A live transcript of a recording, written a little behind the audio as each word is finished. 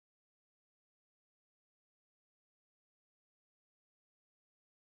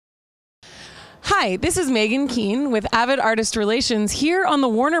Hi, this is Megan Keene with Avid Artist Relations here on the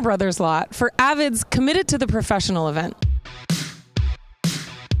Warner Brothers lot for Avid's Committed to the Professional event.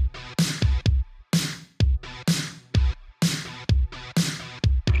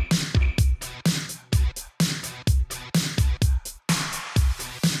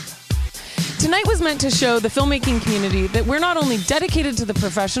 Tonight was meant to show the filmmaking community that we're not only dedicated to the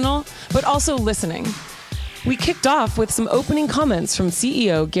professional, but also listening. We kicked off with some opening comments from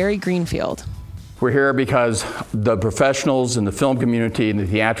CEO Gary Greenfield. We're here because the professionals in the film community and the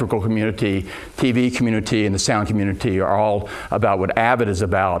theatrical community, TV community and the sound community are all about what Avid is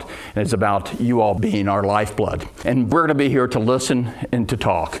about, and it's about you all being our lifeblood. And we're going to be here to listen and to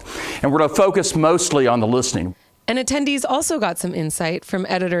talk. And we're going to focus mostly on the listening. And attendees also got some insight from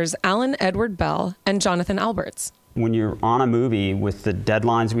editors Alan Edward Bell and Jonathan Alberts. When you're on a movie with the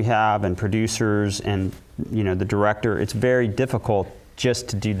deadlines we have and producers and the director, it's very difficult just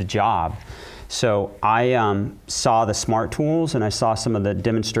to do the job. So I saw the smart tools and I saw some of the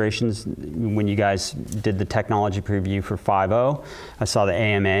demonstrations when you guys did the technology preview for 5.0. I saw the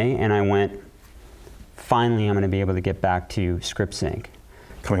AMA and I went, finally I'm going to be able to get back to script sync.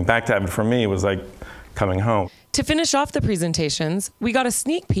 Coming back to Avid for me was like coming home. To finish off the presentations, we got a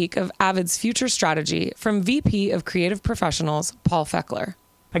sneak peek of Avid's future strategy from VP of Creative Professionals, Paul Feckler.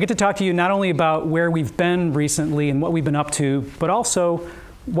 I get to talk to you not only about where we've been recently and what we've been up to, but also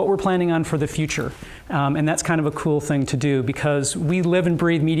what we're planning on for the future. And that's kind of a cool thing to do because we live and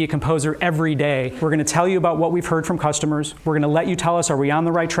breathe Media Composer every day. We're going to tell you about what we've heard from customers. We're going to let you tell us, are we on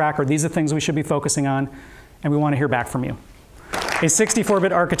the right track? Are these the things we should be focusing on? And we want to hear back from you. A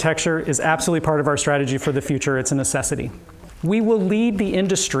 64-bit architecture is absolutely part of our strategy for the future. It's a necessity. We will lead the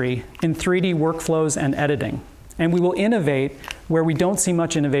industry in 3D workflows and editing. And we will innovate where we don't see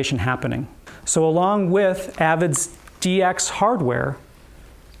much innovation happening. So along with Avid's DX hardware,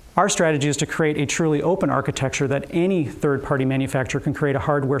 our strategy is to create a truly open architecture that any third-party manufacturer can create a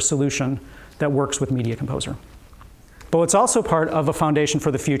hardware solution that works with Media Composer. But what's also part of a foundation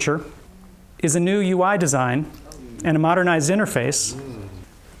for the future is a new UI design and a modernized interface.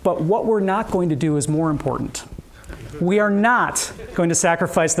 But what we're not going to do is more important. We are not going to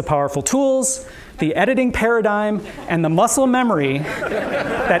sacrifice the powerful tools, the editing paradigm, and the muscle memory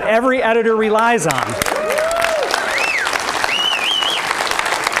that every editor relies on.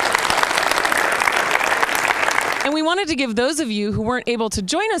 And we wanted to give those of you who weren't able to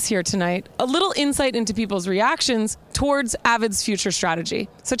join us here tonight a little insight into people's reactions towards Avid's future strategy.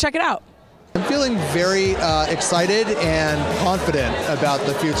 So check it out. I'm feeling very excited and confident about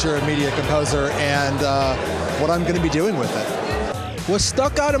the future of Media Composer and what I'm going to be doing with it. What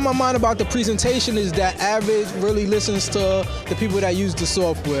stuck out in my mind about the presentation is that Avid really listens to the people that use the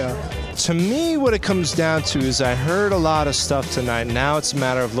software. To me, what it comes down to is I heard a lot of stuff tonight. Now it's a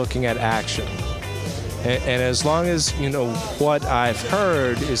matter of looking at action. And as long as, what I've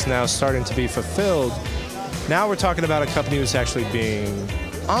heard is now starting to be fulfilled, now we're talking about a company who's actually being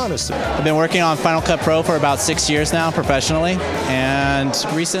honest. I've been working on Final Cut Pro for about 6 years now professionally, and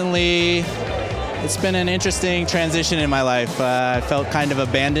recently it's been an interesting transition in my life. I felt kind of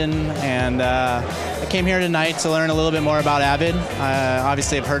abandoned, and I came here tonight to learn a little bit more about Avid.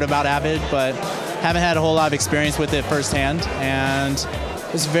 Obviously I've heard about Avid, but haven't had a whole lot of experience with it firsthand, and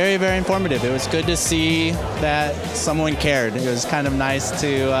it was very, very informative. It was good to see that someone cared. It was kind of nice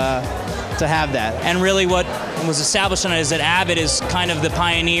to have that. And really what was established on it is that Avid is kind of the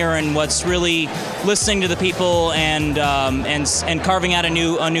pioneer in what's really listening to the people and carving out a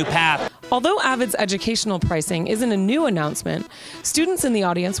new path. Although Avid's educational pricing isn't a new announcement, students in the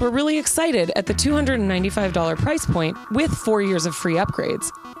audience were really excited at the $295 price point with 4 years of free upgrades.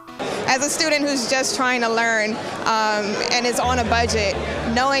 As a student who's just trying to learn and is on a budget,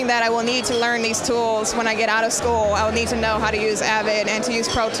 knowing that I will need to learn these tools when I get out of school, I will need to know how to use Avid and to use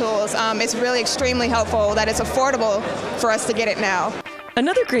Pro Tools. It's really extremely helpful that it's affordable for us to get it now.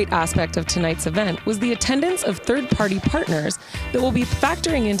 Another great aspect of tonight's event was the attendance of third-party partners that will be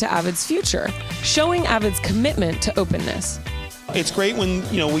factoring into Avid's future, showing Avid's commitment to openness. It's great when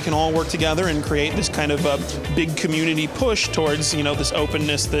we can all work together and create this kind of big community push towards this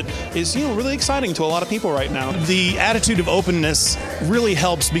openness that is really exciting to a lot of people right now. The attitude of openness really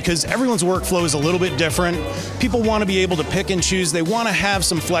helps because everyone's workflow is a little bit different. People want to be able to pick and choose. They want to have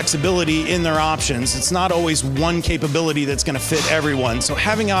some flexibility in their options. It's not always one capability that's going to fit everyone. So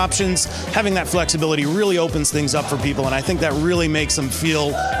having options, having that flexibility really opens things up for people, and I think that really makes them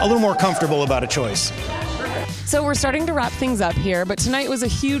feel a little more comfortable about a choice. So we're starting to wrap things up here, but tonight was a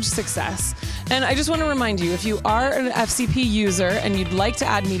huge success. And I just want to remind you, if you are an FCP user and you'd like to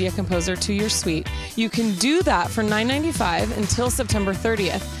add Media Composer to your suite, you can do that for $9.95 until September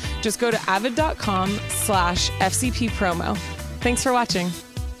 30th. Just go to avid.com/FCP promo. Thanks for watching.